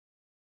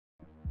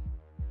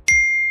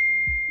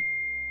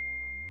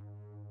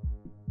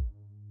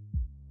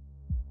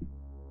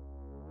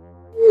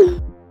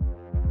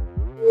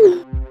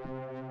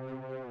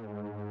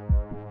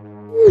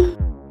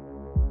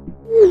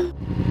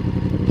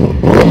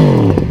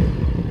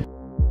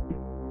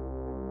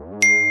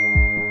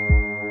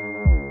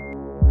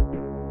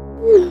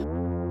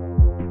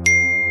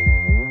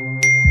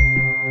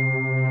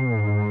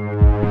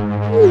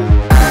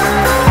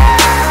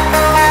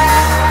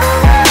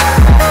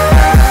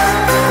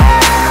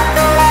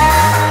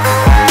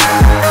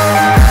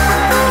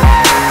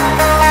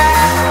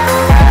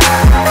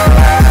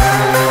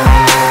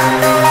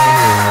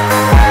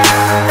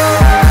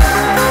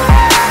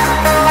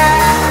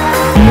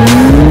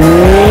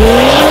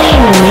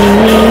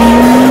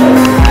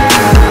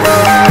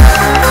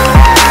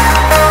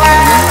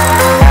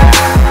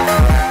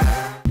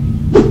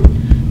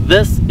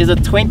a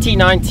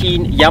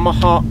 2019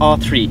 Yamaha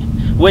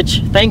R3,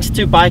 which, thanks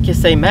to Bike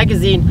SA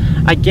magazine,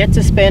 I get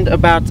to spend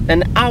about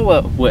an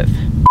hour with.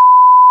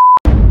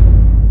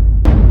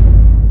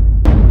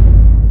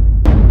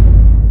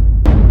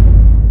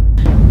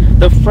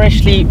 The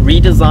freshly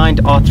redesigned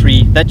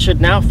R3 that should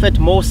now fit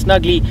more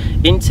snugly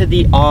into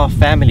the R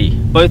family,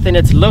 both in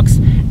its looks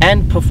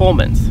and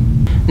performance.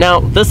 Now,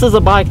 this is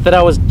a bike that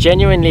I was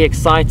genuinely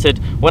excited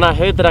when I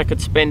heard that I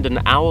could spend an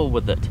hour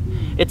with it.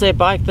 It's a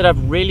bike that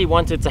I've really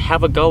wanted to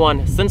have a go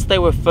on since they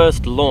were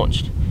first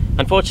launched.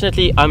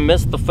 Unfortunately, I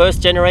missed the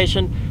first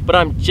generation, but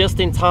I'm just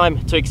in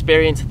time to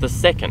experience the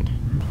second.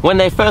 When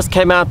they first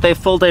came out, they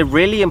filled a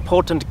really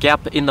important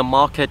gap in the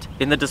market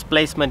in the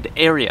displacement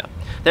area.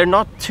 They're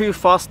not too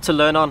fast to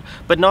learn on,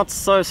 but not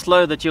so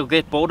slow that you'll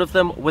get bored of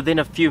them within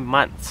a few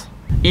months.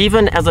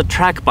 Even as a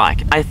track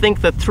bike, I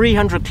think the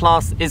 300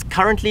 class is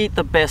currently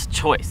the best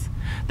choice.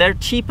 They're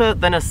cheaper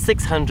than a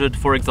 600,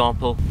 for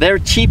example. They're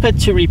cheaper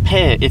to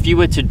repair if you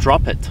were to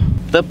drop it.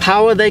 The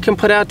power they can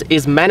put out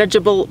is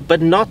manageable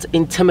but not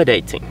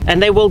intimidating.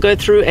 And they will go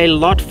through a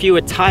lot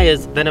fewer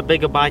tires than a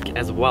bigger bike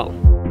as well.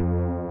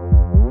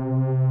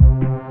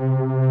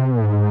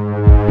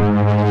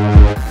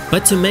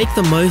 But to make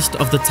the most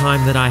of the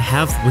time that I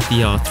have with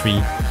the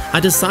R3, I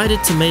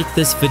decided to make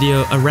this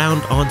video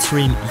around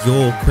answering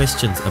your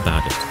questions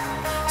about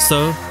it.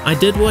 So I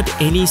did what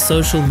any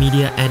social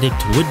media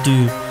addict would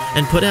do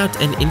and put out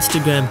an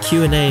Instagram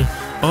Q&A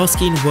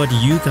asking what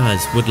you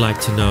guys would like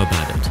to know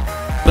about it.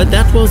 But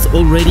that was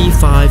already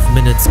 5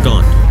 minutes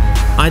gone.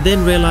 I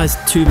then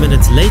realized 2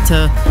 minutes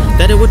later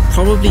that it would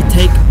probably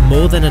take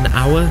more than an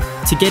hour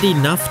to get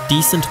enough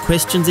decent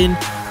questions in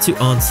to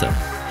answer.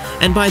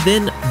 And by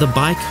then the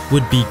bike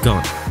would be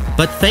gone.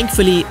 But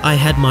thankfully I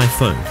had my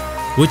phone,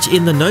 which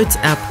in the Notes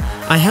app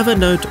I have a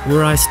note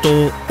where I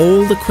store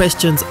all the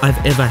questions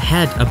I've ever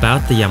had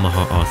about the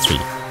Yamaha R3.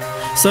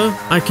 So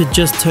I could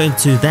just turn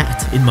to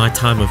that in my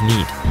time of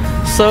need.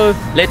 So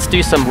let's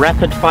do some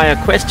rapid fire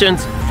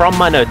questions from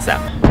my Notes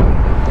app.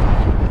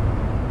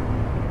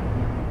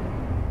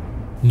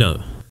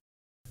 No,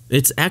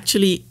 it's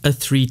actually a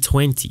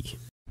 320.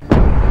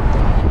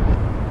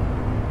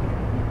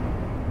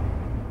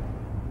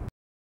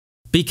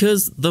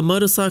 Because the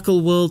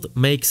motorcycle world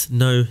makes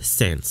no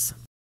sense.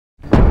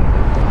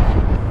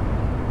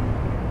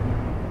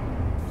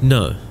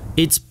 No,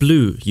 it's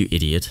blue, you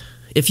idiot.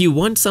 If you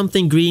want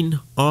something green,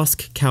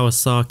 ask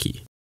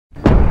Kawasaki.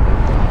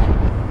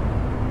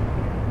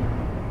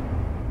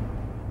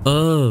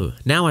 Oh,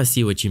 now I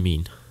see what you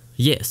mean.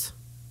 Yes,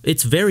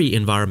 it's very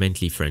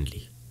environmentally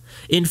friendly.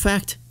 In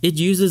fact, it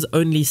uses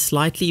only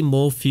slightly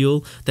more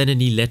fuel than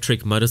an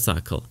electric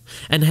motorcycle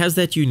and has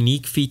that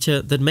unique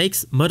feature that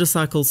makes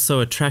motorcycles so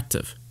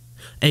attractive: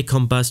 a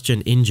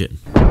combustion engine.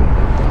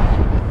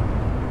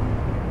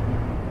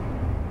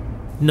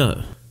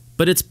 No,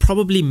 but it's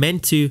probably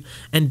meant to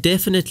and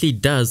definitely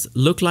does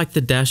look like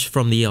the dash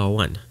from the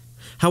R1.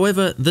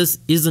 However, this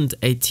isn't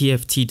a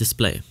TFT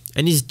display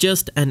and is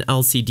just an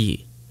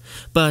LCD.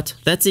 But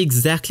that's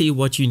exactly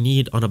what you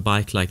need on a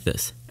bike like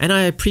this, and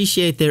I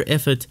appreciate their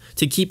effort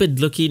to keep it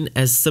looking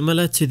as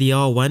similar to the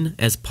R1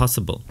 as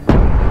possible.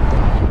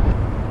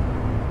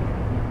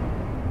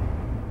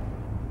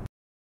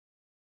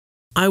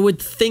 I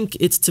would think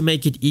it's to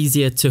make it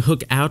easier to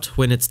hook out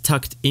when it's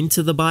tucked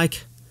into the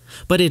bike,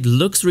 but it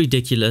looks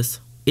ridiculous,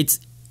 it's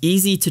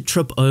easy to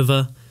trip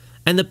over,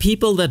 and the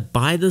people that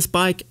buy this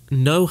bike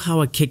know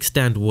how a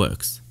kickstand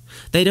works.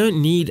 They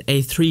don't need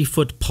a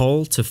 3-foot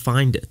pole to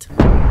find it.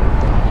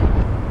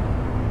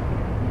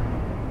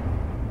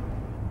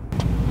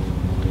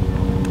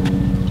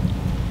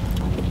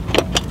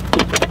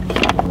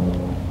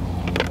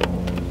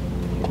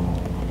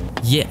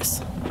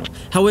 Yes,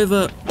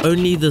 however,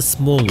 only the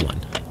small one,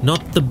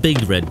 not the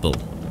big Red Bull.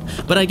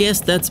 But I guess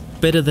that's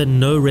better than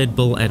no Red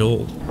Bull at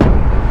all.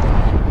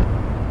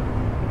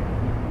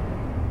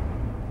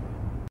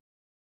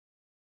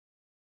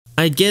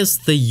 I guess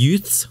the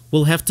youths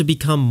will have to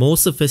become more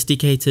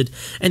sophisticated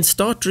and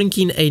start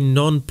drinking a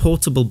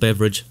non-portable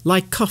beverage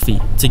like coffee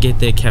to get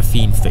their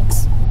caffeine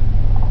fix.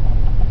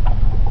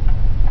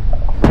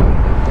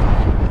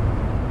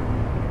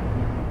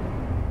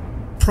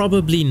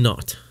 Probably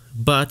not,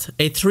 but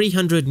a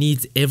 300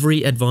 needs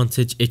every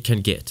advantage it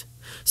can get.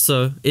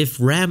 So if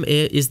Ram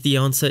Air is the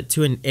answer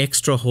to an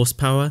extra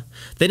horsepower,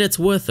 then it's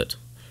worth it.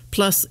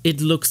 Plus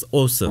it looks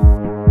awesome.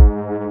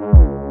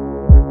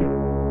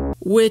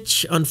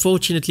 Which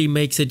unfortunately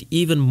makes it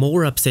even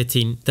more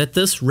upsetting that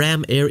this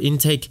Ram Air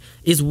intake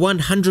is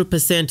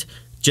 100%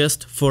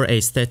 just for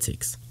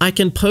aesthetics. I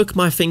can poke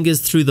my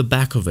fingers through the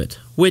back of it,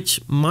 which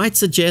might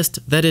suggest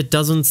that it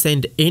doesn't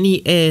send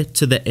any air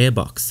to the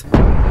airbox.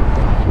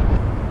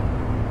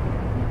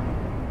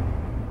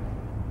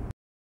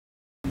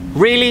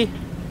 Really?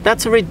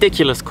 That's a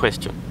ridiculous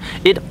question.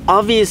 It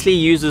obviously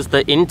uses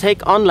the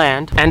intake on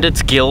land and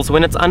its gills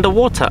when it's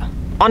underwater.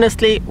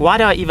 Honestly, why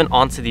do I even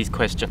answer these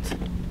questions?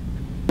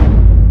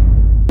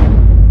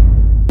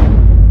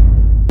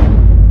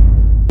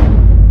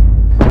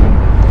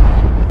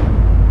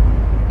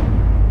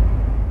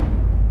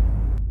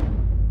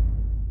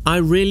 I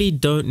really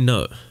don't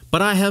know,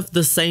 but I have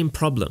the same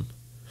problem.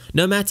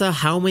 No matter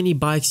how many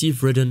bikes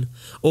you've ridden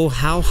or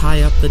how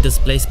high up the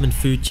displacement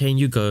food chain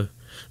you go,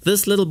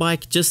 this little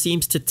bike just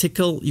seems to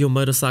tickle your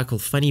motorcycle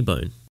funny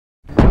bone.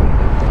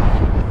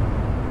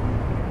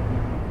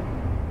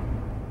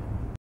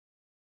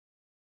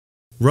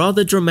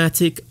 Rather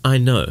dramatic, I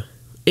know.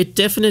 It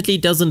definitely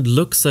doesn't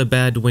look so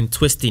bad when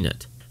twisting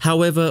it.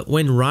 However,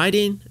 when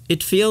riding,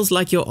 it feels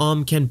like your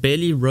arm can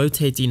barely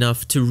rotate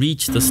enough to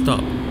reach the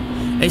stop.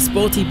 A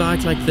sporty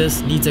bike like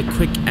this needs a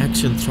quick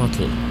action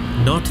throttle,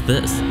 not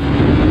this.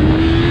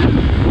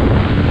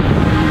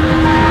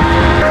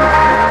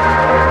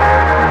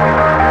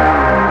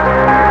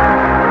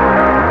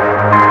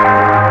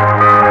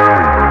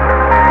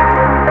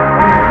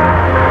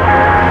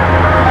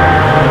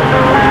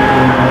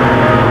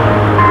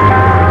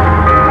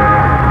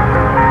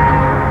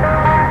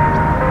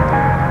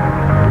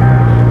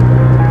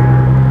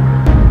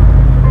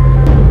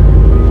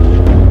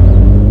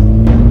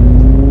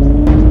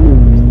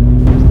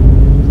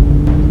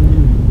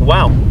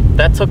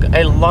 That took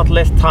a lot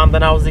less time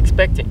than I was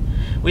expecting.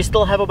 We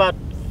still have about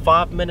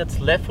 5 minutes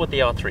left with the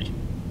R3,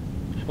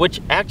 which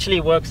actually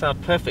works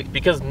out perfect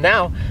because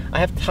now I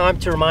have time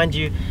to remind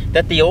you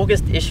that the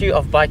August issue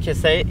of Bike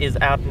SA is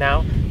out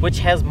now, which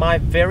has my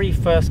very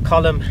first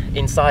column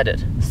inside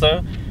it.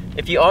 So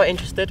if you are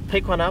interested,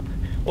 pick one up,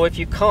 or if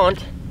you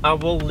can't, I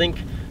will link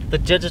the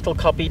digital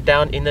copy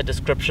down in the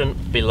description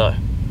below.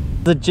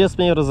 It just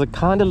me, or does it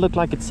kind of look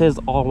like it says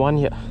R1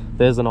 here?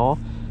 There's an R,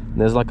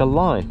 and there's like a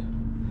line.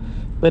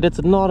 But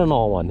it's not an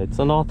R1, it's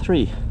an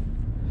R3.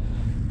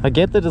 I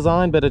get the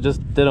design, but it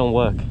just didn't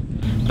work.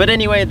 But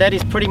anyway, that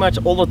is pretty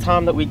much all the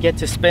time that we get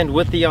to spend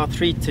with the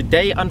R3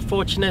 today,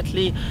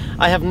 unfortunately.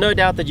 I have no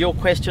doubt that your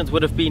questions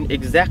would have been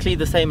exactly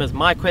the same as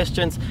my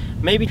questions,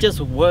 maybe just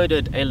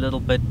worded a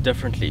little bit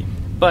differently.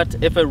 But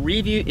if a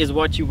review is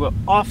what you were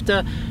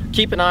after,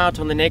 keep an eye out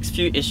on the next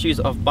few issues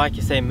of Bike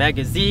SA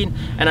magazine,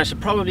 and I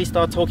should probably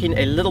start talking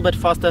a little bit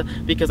faster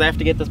because I have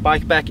to get this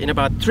bike back in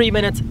about 3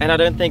 minutes and I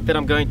don't think that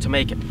I'm going to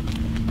make it.